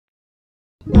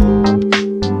Welcome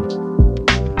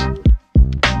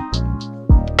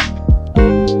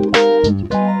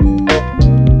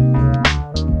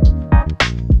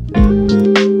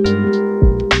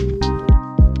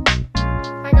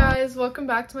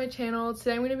back to my channel.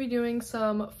 Today I'm going to be doing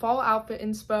some fall outfit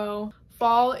inspo.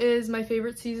 Fall is my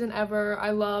favorite season ever.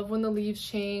 I love when the leaves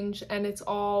change and it's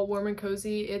all warm and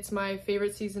cozy. It's my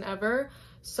favorite season ever.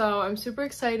 So I'm super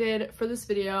excited for this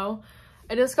video.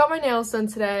 I just got my nails done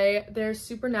today. They're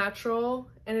super natural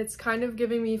and it's kind of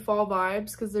giving me fall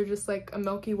vibes because they're just like a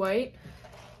milky white.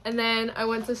 And then I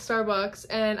went to Starbucks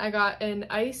and I got an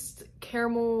iced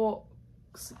caramel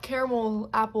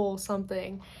apple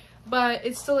something. But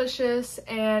it's delicious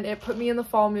and it put me in the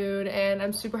fall mood and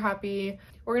I'm super happy.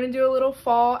 We're gonna do a little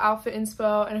fall outfit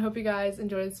inspo and I hope you guys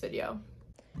enjoy this video.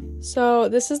 So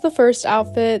this is the first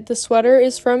outfit. The sweater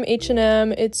is from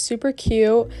H&M. It's super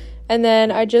cute. And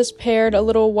then I just paired a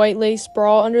little white lace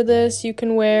bra under this. You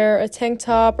can wear a tank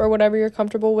top or whatever you're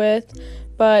comfortable with.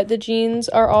 But the jeans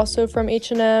are also from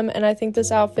H&M and I think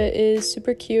this outfit is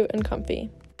super cute and comfy.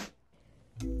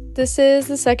 This is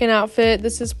the second outfit.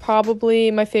 This is probably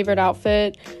my favorite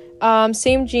outfit.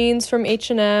 Same jeans from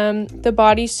H&M. The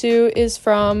bodysuit is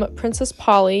from Princess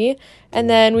Polly. And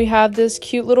then we have this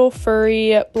cute little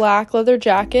furry black leather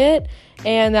jacket.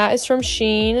 And that is from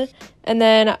Shein. And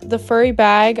then the furry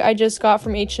bag I just got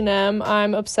from H&M.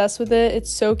 I'm obsessed with it.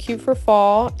 It's so cute for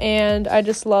fall. And I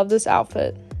just love this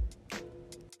outfit.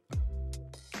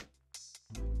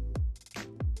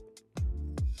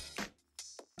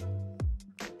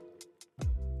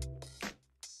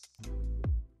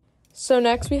 So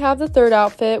next we have the third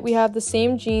outfit. We have the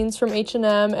same jeans from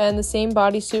H&M and the same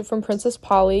bodysuit from Princess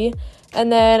Polly. And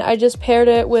then I just paired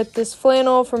it with this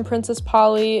flannel from Princess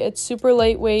Polly. It's super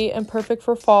lightweight and perfect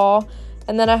for fall.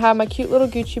 And then I have my cute little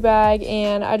Gucci bag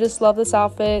and I just love this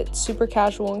outfit. It's super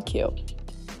casual and cute.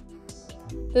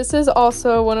 This is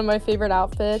also one of my favorite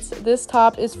outfits. This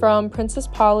top is from Princess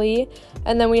Polly.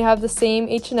 And then we have the same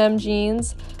H&M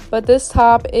jeans. But this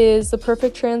top is the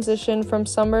perfect transition from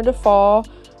summer to fall.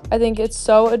 I think it's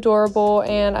so adorable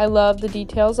and I love the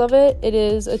details of it. It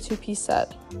is a two-piece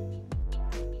set.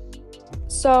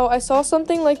 So I saw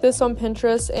something like this on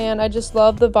Pinterest and I just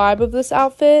love the vibe of this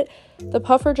outfit. The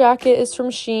puffer jacket is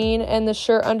from Shein and the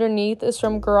shirt underneath is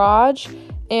from Garage.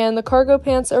 And the cargo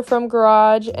pants are from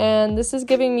Garage and this is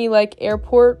giving me like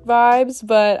airport vibes,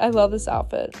 but I love this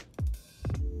outfit.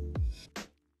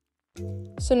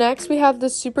 So next we have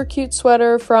this super cute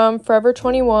sweater from Forever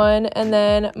 21 and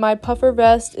then my puffer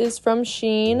vest is from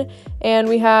Shein and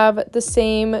we have the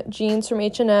same jeans from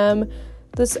H&M.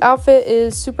 This outfit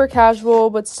is super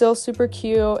casual but still super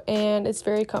cute and it's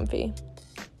very comfy.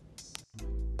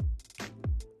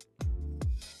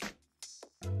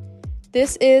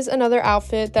 This is another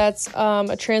outfit that's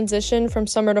a transition from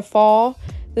summer to fall.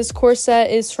 This corset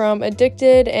is from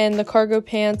Addicted and the cargo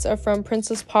pants are from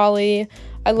Princess Polly.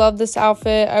 I love this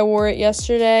outfit. I wore it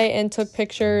yesterday and took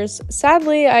pictures.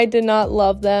 Sadly, I did not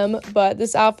love them, but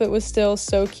this outfit was still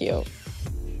so cute.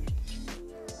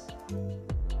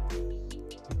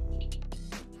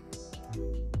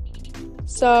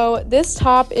 So this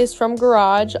top is from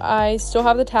Garage. I still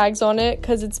have the tags on it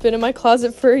because it's been in my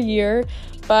closet for a year,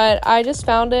 but I just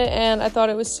found it and I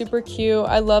thought it was super cute.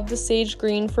 I love the sage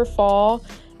green for fall.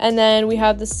 And then we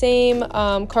have the same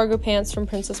cargo pants from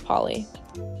Princess Polly.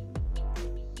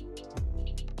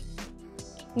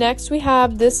 Next we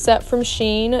have this set from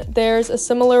Shein. There's a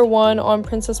similar one on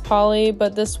Princess Polly,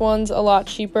 but this one's a lot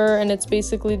cheaper and it's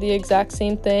basically the exact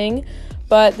same thing.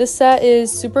 But this set is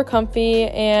super comfy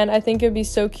and I think it would be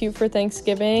so cute for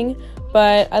Thanksgiving.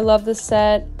 But I love this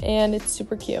set and it's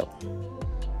super cute.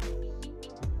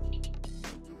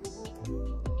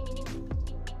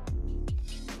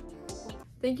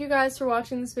 Thank you guys for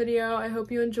watching this video. I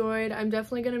hope you enjoyed. I'm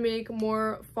definitely going to make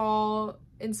more fall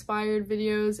inspired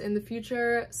videos in the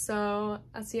future, so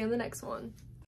I'll see you on the next one.